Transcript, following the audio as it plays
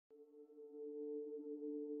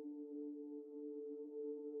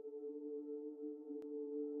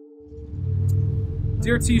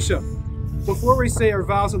Dear Teisha, before we say our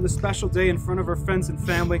vows on this special day in front of our friends and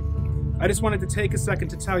family, I just wanted to take a second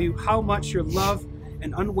to tell you how much your love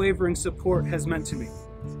and unwavering support has meant to me.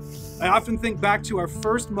 I often think back to our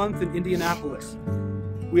first month in Indianapolis.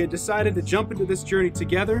 We had decided to jump into this journey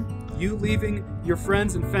together, you leaving your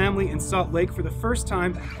friends and family in Salt Lake for the first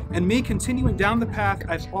time, and me continuing down the path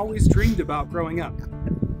I've always dreamed about growing up.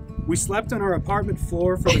 We slept on our apartment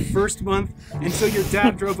floor for the first month until your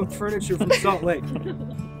dad drove up furniture from Salt Lake.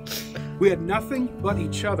 We had nothing but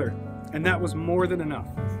each other, and that was more than enough.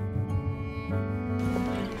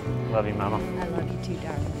 Love you, Mama. I love you too,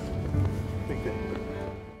 darling. Big day.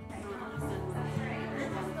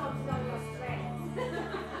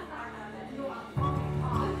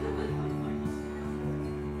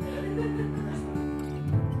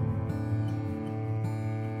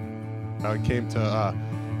 I came to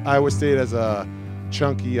Iowa State as a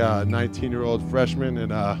chunky 19-year-old freshman,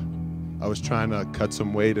 and I was trying to cut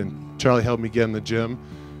some weight, and Charlie helped me get in the gym.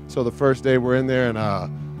 So the first day we're in there, and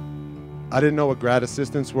I didn't know what grad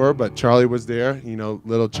assistants were, but Charlie was there, you know,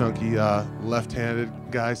 little chunky left-handed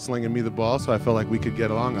guy slinging me the ball, so I felt like we could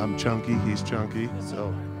get along. I'm chunky, he's chunky,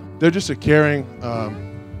 so they're just a caring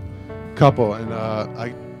couple, and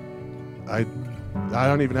I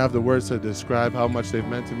don't even have the words to describe how much they've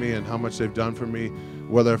meant to me and how much they've done for me.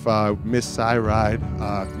 Whether if I missed Cy ride,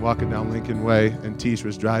 walking down Lincoln Way, and Teisha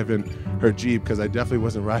was driving her Jeep, because I definitely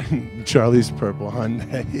wasn't riding Charlie's purple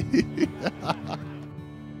Hyundai.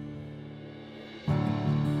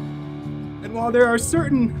 And while there are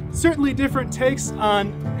certainly different takes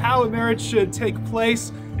on how a marriage should take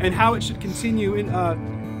place and how it should continue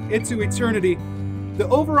into eternity, the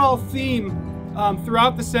overall theme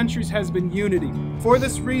throughout the centuries has been unity. For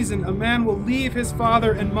this reason, a man will leave his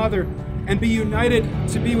father and mother and be united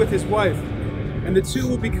to be with his wife, and the two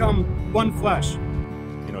will become one flesh.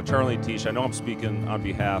 You know, Charlie and Teisha, I know I'm speaking on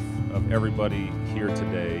behalf of everybody here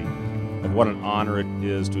today of what an honor it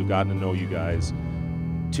is to have gotten to know you guys.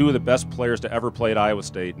 Two of the best players to ever play at Iowa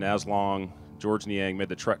State, Naz Long, George Niang, made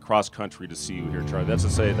the trek cross country to see you here, Charlie.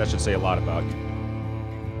 That should say a lot about you.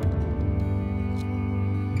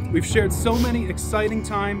 We've shared so many exciting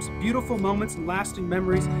times, beautiful moments, and lasting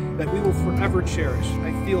memories that we will forever cherish.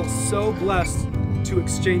 I feel so blessed to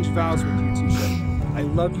exchange vows with you, Teisha. I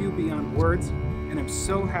love you beyond words, and I'm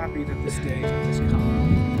so happy that this day has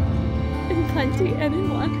come. In plenty and in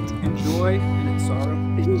want. In joy and in sorrow.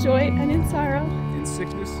 In joy and in sorrow. In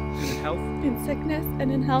sickness and in health. In sickness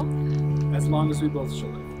and in health. As long as we both shall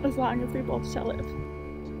live. As long as we both shall live.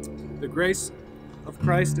 The grace of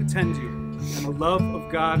Christ attend you, and the love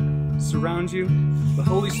of God surround you, the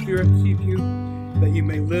Holy Spirit keep you, that you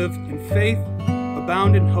may live in faith,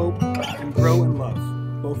 abound in hope, and grow in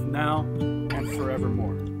love, both now and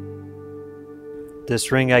forevermore.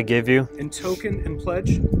 This ring I give you, In token and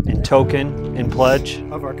pledge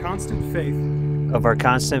of our of our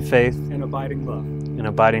constant faith and abiding love. and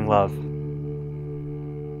abiding love.